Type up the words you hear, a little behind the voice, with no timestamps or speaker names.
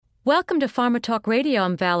Welcome to Pharma Talk Radio.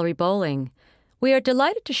 I'm Valerie Bowling. We are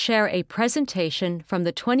delighted to share a presentation from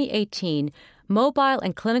the 2018 Mobile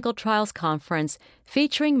and Clinical Trials Conference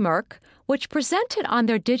featuring Merck, which presented on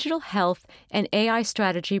their Digital Health and AI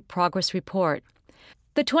Strategy Progress Report.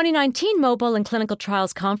 The 2019 Mobile and Clinical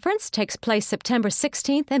Trials Conference takes place September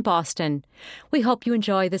 16th in Boston. We hope you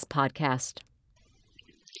enjoy this podcast.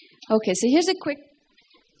 Okay, so here's a quick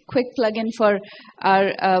plug-in for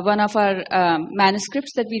our one of our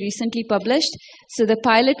manuscripts that we recently published. So the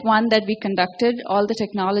pilot one that we conducted, all the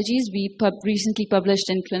technologies, we recently published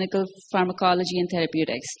in Clinical Pharmacology and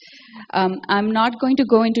Therapeutics. I'm not going to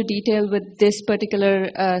go into detail with this particular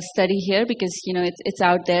study here because it's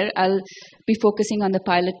out there. I'll be focusing on the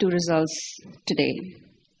pilot 2 results today.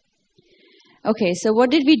 Okay, so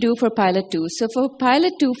what did we do for Pilot 2? So for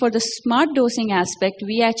Pilot 2, for the smart dosing aspect,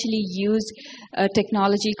 we actually used a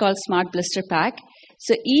technology called Smart Blister Pack.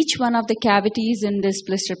 So each one of the cavities in this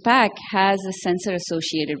blister pack has a sensor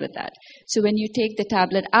associated with that. So when you take the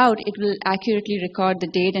tablet out, it will accurately record the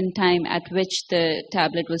date and time at which the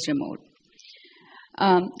tablet was removed.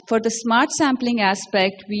 For the smart sampling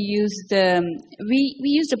aspect, we used a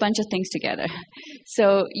bunch of things together.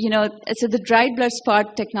 So the dried blood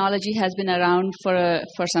spot technology has been around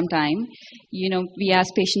for some time. We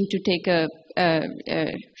asked patients to take a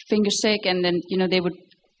finger stick, and then they would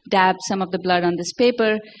dab some of the blood on this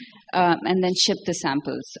paper, and then ship the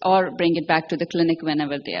samples or bring it back to the clinic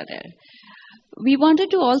whenever they are there. We wanted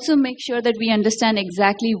to also make sure that we understand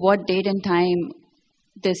exactly what date and time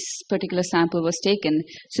this particular sample was taken.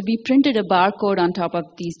 So we printed a barcode on top of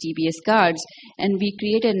these DBS cards, and we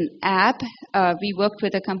created an app. We worked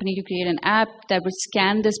with a company to create an app that would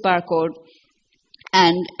scan this barcode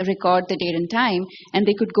and record the date and time, and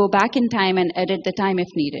they could go back in time and edit the time if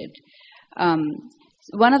needed.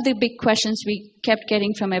 One of the big questions we kept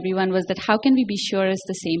getting from everyone was that how can we be sure it's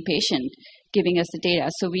the same patient giving us the data?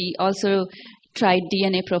 So we also tried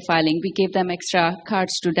DNA profiling. We gave them extra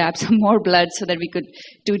cards to dab some more blood so that we could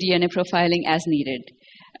do DNA profiling as needed.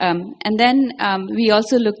 And then we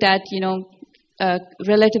also looked at,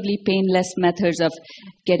 relatively painless methods of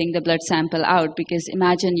getting the blood sample out, because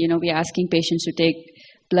imagine, we're asking patients to take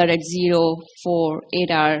blood at 0, 4, 8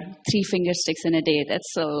 hour, 3 finger sticks in a day.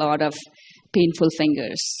 That's a lot of painful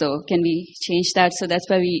fingers. So can we change that? So that's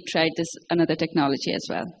why we tried this another technology as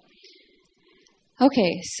well.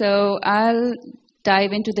 Okay, so I'll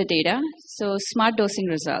dive into the data. So smart dosing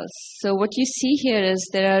results. So what you see here is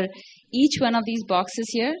there are each one of these boxes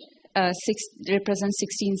here represents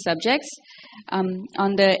 16 subjects.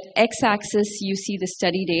 On the x-axis, you see the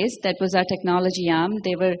study days. That was our technology arm.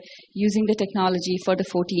 They were using the technology for the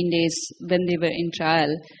 14 days when they were in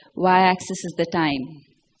trial. Y-axis is the time.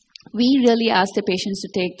 We really asked the patients to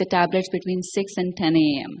take the tablets between 6 and 10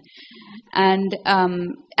 a.m. And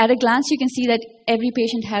at a glance, you can see that every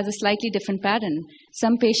patient has a slightly different pattern.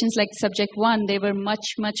 Some patients, like subject 1, they were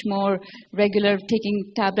much, much more regular,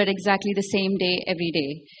 taking tablet exactly the same day, every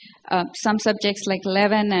day. Some subjects, like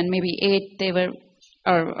 11 and maybe 8, they were,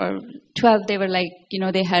 or 12, they were like,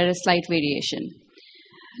 they had a slight variation.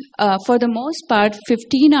 For the most part,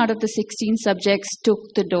 15 out of the 16 subjects took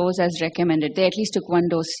the dose as recommended. They at least took 1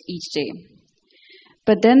 dose each day.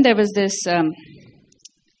 But then there was this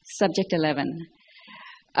subject 11.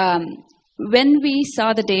 When we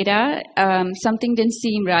saw the data, something didn't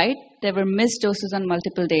seem right. There were missed doses on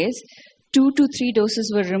multiple days. 2 to 3 doses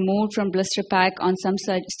were removed from blister pack on some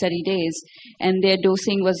study days, and their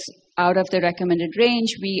dosing was out of the recommended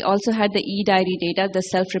range. We also had the e-diary data, the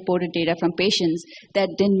self-reported data from patients that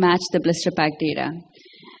didn't match the blister pack data.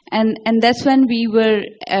 And that's when we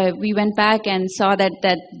went back and saw that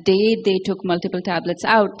day they took multiple tablets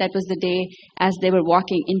out, that was the day as they were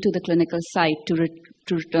walking into the clinical site to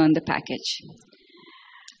return the package.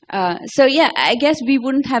 I guess we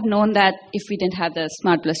wouldn't have known that if we didn't have the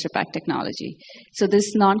smart blister pack technology. So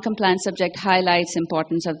this non-compliant subject highlights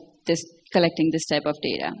importance of collecting this type of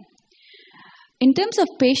data. In terms of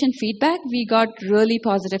patient feedback, we got really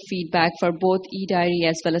positive feedback for both e-diary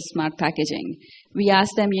as well as smart packaging. We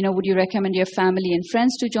asked them, would you recommend your family and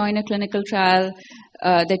friends to join a clinical trial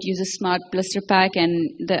that uses smart blister pack? And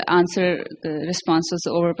the response was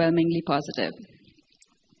overwhelmingly positive.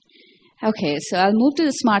 Okay, so I'll move to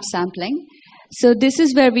the smart sampling. So this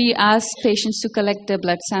is where we ask patients to collect their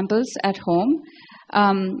blood samples at home.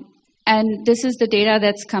 And this is the data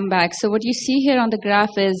that's come back. So what you see here on the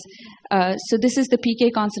graph is, so this is the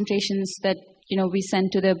PK concentrations that we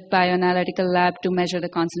send to the bioanalytical lab to measure the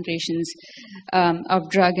concentrations of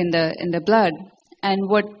drug in the blood. And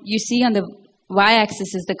what you see on the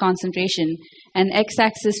y-axis is the concentration, and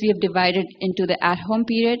x-axis we have divided into the at-home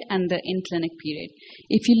period and the in-clinic period.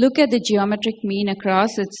 If you look at the geometric mean across,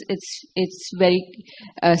 it's very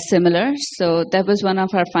similar. So that was one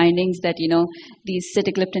of our findings, that these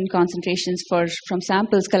sitagliptin concentrations from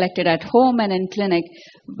samples collected at home and in clinic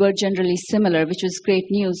were generally similar, which was great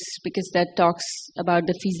news because that talks about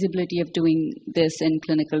the feasibility of doing this in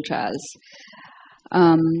clinical trials.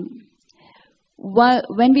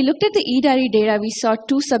 When we looked at the eDiary data, we saw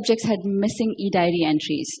 2 subjects had missing eDiary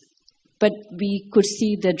entries, but we could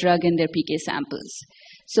see the drug in their PK samples.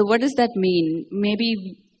 So what does that mean?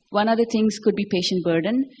 Maybe one of the things could be patient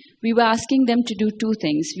burden. We were asking them to do 2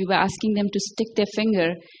 things. We were asking them to stick their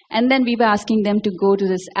finger, and then we were asking them to go to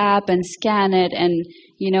this app and scan it and,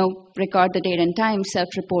 record the date and time,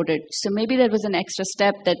 self-reported. So maybe that was an extra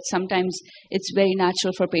step that sometimes it's very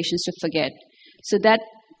natural for patients to forget. So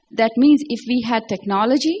that means if we had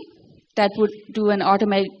technology that would do an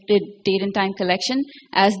automated date and time collection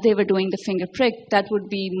as they were doing the finger prick, that would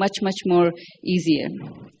be much, much more easier.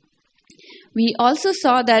 We also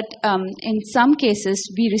saw that in some cases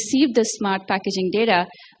we received the smart packaging data,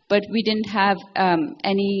 but we didn't have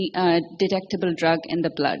any detectable drug in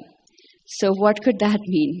the blood. So what could that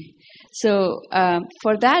mean? So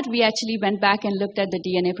for that, we actually went back and looked at the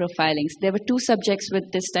DNA profilings. There were 2 subjects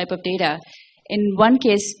with this type of data. In one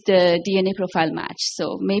case, the DNA profile matched.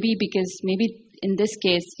 So maybe in this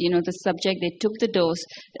case, the subject, they took the dose,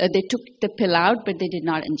 they took the pill out, but they did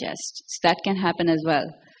not ingest. So that can happen as well.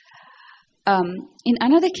 In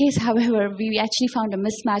another case, however, we actually found a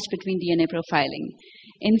mismatch between DNA profiling.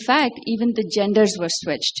 In fact, even the genders were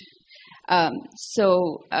switched.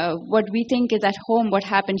 So what we think is at home, what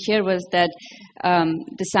happened here was that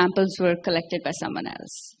the samples were collected by someone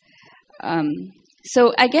else.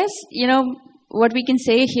 So I guess, what we can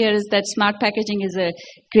say here is that smart packaging is a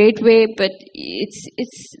great way, but it's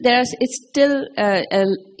still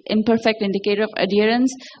an imperfect indicator of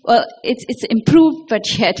adherence. Well, it's improved, but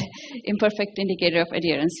yet imperfect indicator of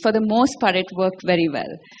adherence. For the most part, it worked very well.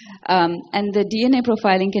 And the DNA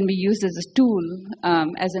profiling can be used as a tool,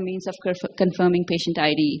 as a means of confirming patient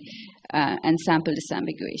ID and sample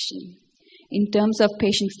disambiguation. In terms of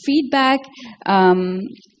patient feedback,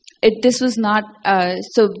 this was not,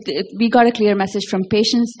 we got a clear message from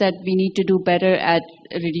patients that we need to do better at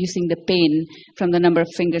reducing the pain from the number of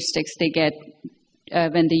finger sticks they get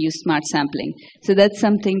when they use smart sampling. So that's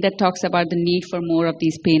something that talks about the need for more of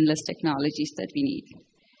these painless technologies that we need.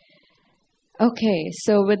 Okay,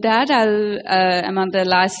 so with that, I'm on the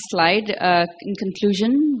last slide. In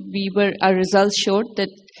conclusion, our results showed that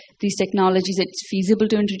these technologies, it's feasible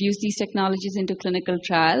to introduce these technologies into clinical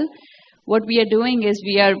trial. What we are doing is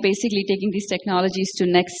we are basically taking these technologies to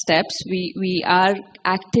next steps. We are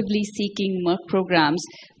actively seeking Merck programs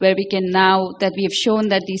where we can, now that we have shown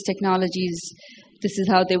that these technologies, this is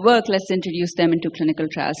how they work, let's introduce them into clinical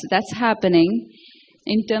trials. So that's happening.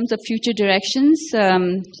 In terms of future directions,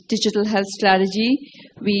 digital health strategy,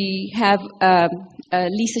 we have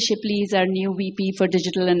Lisa Shipley is our new VP for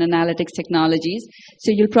Digital and Analytics Technologies.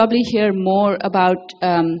 So you'll probably hear more about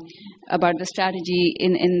the strategy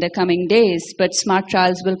in the coming days, but smart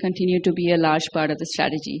trials will continue to be a large part of the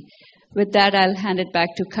strategy. With that, I'll hand it back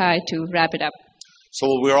to Kai to wrap it up. So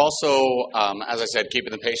we're also, as I said,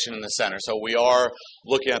 keeping the patient in the center. So we are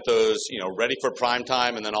looking at those, ready for prime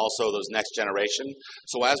time, and then also those next generation.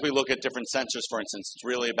 So as we look at different sensors, for instance, it's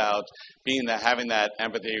really about having that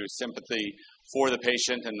empathy, sympathy for the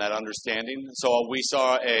patient and that understanding. So we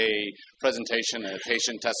saw a presentation, a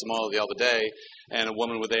patient testimonial the other day, and a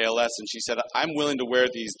woman with ALS, and she said, I'm willing to wear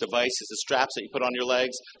these devices, the straps that you put on your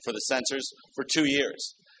legs for the sensors, for 2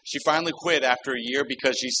 years. She finally quit after a year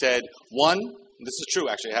because she said, one, this is true,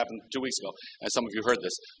 actually, it happened 2 weeks ago, and some of you heard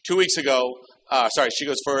this. 2 weeks ago, she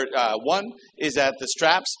goes, one is that the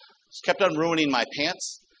straps kept on ruining my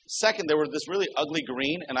pants. Second, they were this really ugly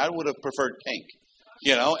green, and I would have preferred pink.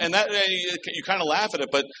 And that you kind of laugh at it,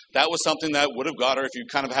 but that was something that would have got her if you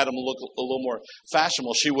kind of had them look a little more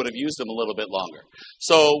fashionable. She would have used them a little bit longer.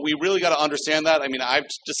 So we really got to understand that. I mean, I've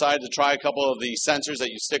decided to try a couple of the sensors that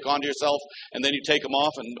you stick onto yourself, and then you take them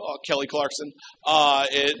off, and Kelly Clarkson,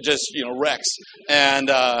 it just wrecks. And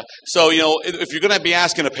so if you're going to be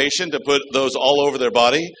asking a patient to put those all over their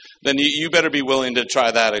body, then you better be willing to try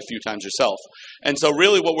that a few times yourself. And so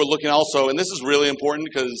really what we're looking also, and this is really important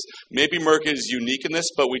because maybe Merck is unique in this,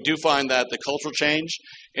 but we do find that the cultural change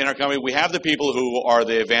in our company, we have the people who are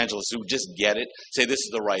the evangelists who just get it, say this is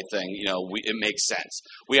the right thing, it makes sense.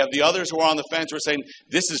 We have the others who are on the fence who are saying,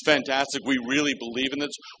 this is fantastic, we really believe in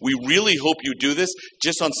this, we really hope you do this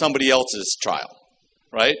just on somebody else's trial.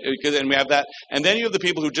 right? And we have that. And then you have the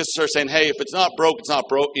people who just are saying, hey, if it's not broke, it's not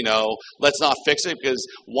broke, let's not fix it, because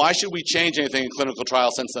why should we change anything in clinical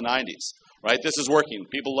trials since the 90s? Right? This is working.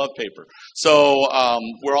 People love paper. So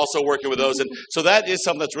we're also working with those. And so that is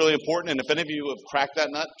something that's really important. And if any of you have cracked that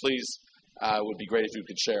nut, please, it would be great if you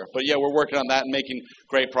could share. But yeah, we're working on that and making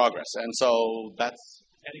great progress. And so that's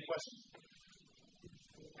any questions?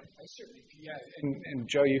 Yeah, and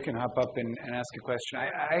Joe, you can hop up and ask a question.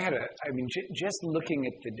 Just looking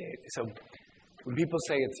at the data. So when people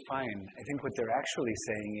say it's fine, I think what they're actually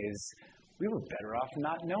saying is we were better off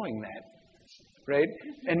not knowing that. Right?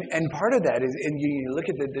 And part of that is, and you look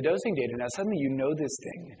at the dosing data, now suddenly you know this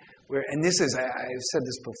thing, and this is, I've said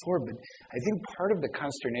this before, but I think part of the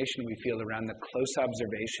consternation we feel around the close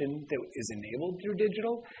observation that is enabled through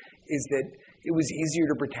digital is that it was easier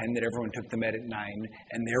to pretend that everyone took the med at 9,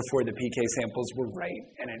 and therefore the PK samples were right,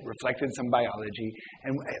 and it reflected some biology.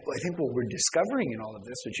 And I think what we're discovering in all of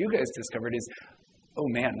this, what you guys discovered is, oh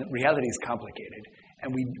man, reality is complicated.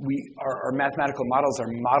 And our mathematical models, our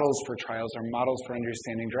models for trials, our models for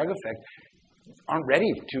understanding drug effect aren't ready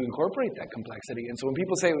to incorporate that complexity. And so when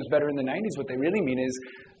people say it was better in the 90s, what they really mean is,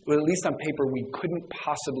 well, at least on paper, we couldn't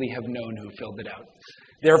possibly have known who filled it out.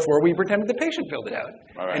 Therefore, we pretended the patient filled it out.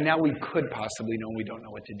 Right. And now we could possibly know, and we don't know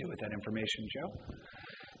what to do with that information. Joe?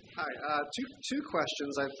 Hi. Two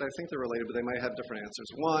questions. I think they're related, but they might have different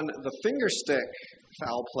answers. One, the finger stick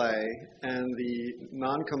foul play and the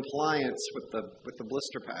non-compliance with the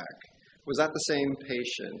blister pack, was that the same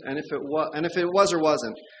patient? And if it was or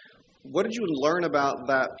wasn't, what did you learn about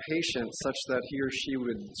that patient such that he or she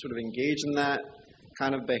would sort of engage in that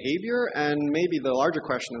kind of behavior? And maybe the larger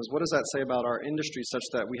question is, what does that say about our industry such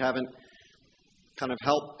that we haven't kind of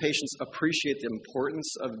helped patients appreciate the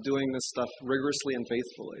importance of doing this stuff rigorously and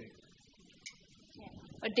faithfully?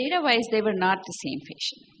 But data-wise, they were not the same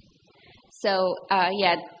patient. So,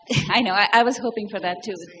 yeah, I know. I was hoping for that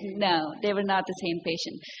too. No, they were not the same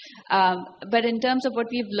patient. But in terms of what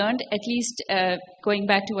we've learned, at least going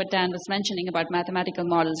back to what Dan was mentioning about mathematical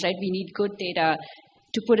models, right? We need good data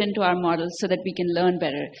to put into our models so that we can learn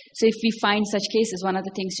better. So if we find such cases, one of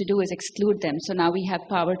the things to do is exclude them. So now we have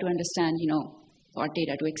power to understand, what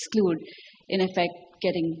data to exclude, in effect,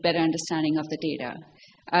 getting better understanding of the data.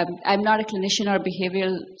 I'm not a clinician or a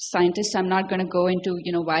behavioral scientist, so I'm not going to go into,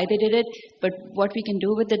 why they did it, but what we can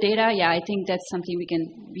do with the data, yeah, I think that's something we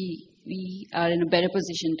are in a better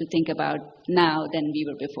position to think about now than we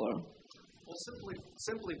were before. Well,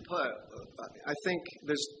 simply put, I think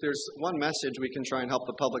there's one message we can try and help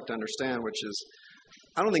the public to understand, which is,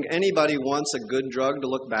 I don't think anybody wants a good drug to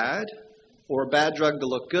look bad or a bad drug to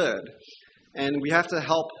look good. And we have to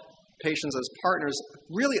help patients as partners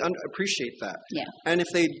really appreciate that. Yeah. And if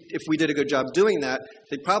we did a good job doing that,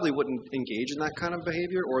 they probably wouldn't engage in that kind of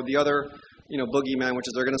behavior, or the other, boogeyman, which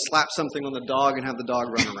is they're going to slap something on the dog and have the dog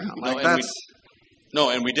run around.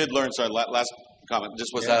 And we did learn, sorry, last comment,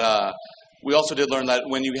 just was that we also did learn that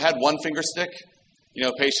when you had one finger stick,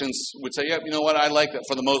 patients would say, yeah, you know what, I like that.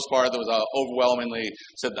 For the most part, there was overwhelmingly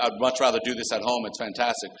said, I'd much rather do this at home. It's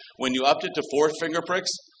fantastic. When you upped it to 4 finger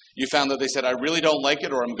pricks, you found that they said, I really don't like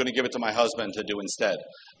it, or I'm going to give it to my husband to do instead.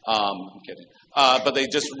 I'm kidding. But they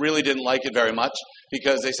just really didn't like it very much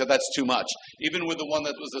because they said that's too much. Even with the one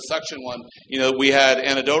that was the suction one, we had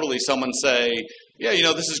anecdotally someone say,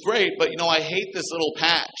 yeah, this is great, but, I hate this little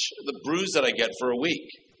patch, the bruise that I get for a week.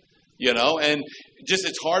 And just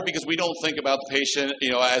it's hard because we don't think about the patient,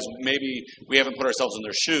 as maybe we haven't put ourselves in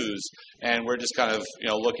their shoes, and we're just kind of,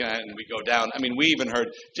 looking at it and we go down. I mean, we even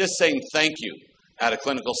heard just saying thank you at a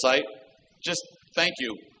clinical site, just thank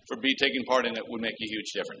you for taking part in it would make a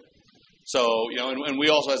huge difference. So, and we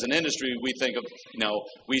also as an industry, we think of,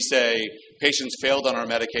 we say patients failed on our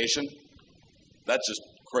medication. That's just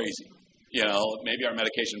crazy. Maybe our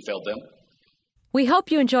medication failed them. We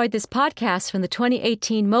hope you enjoyed this podcast from the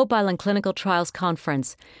 2018 Mobile and Clinical Trials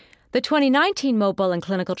Conference. The 2019 Mobile and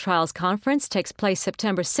Clinical Trials Conference takes place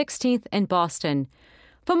September 16th in Boston.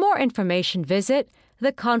 For more information, visit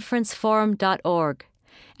theconferenceforum.org.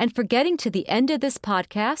 And for getting to the end of this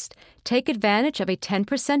podcast, take advantage of a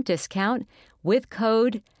 10% discount with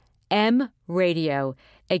code MRadio.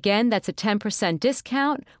 Again, that's a 10%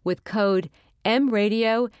 discount with code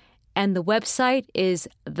MRadio, and the website is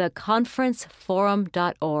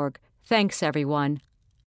theconferenceforum.org. Thanks, everyone.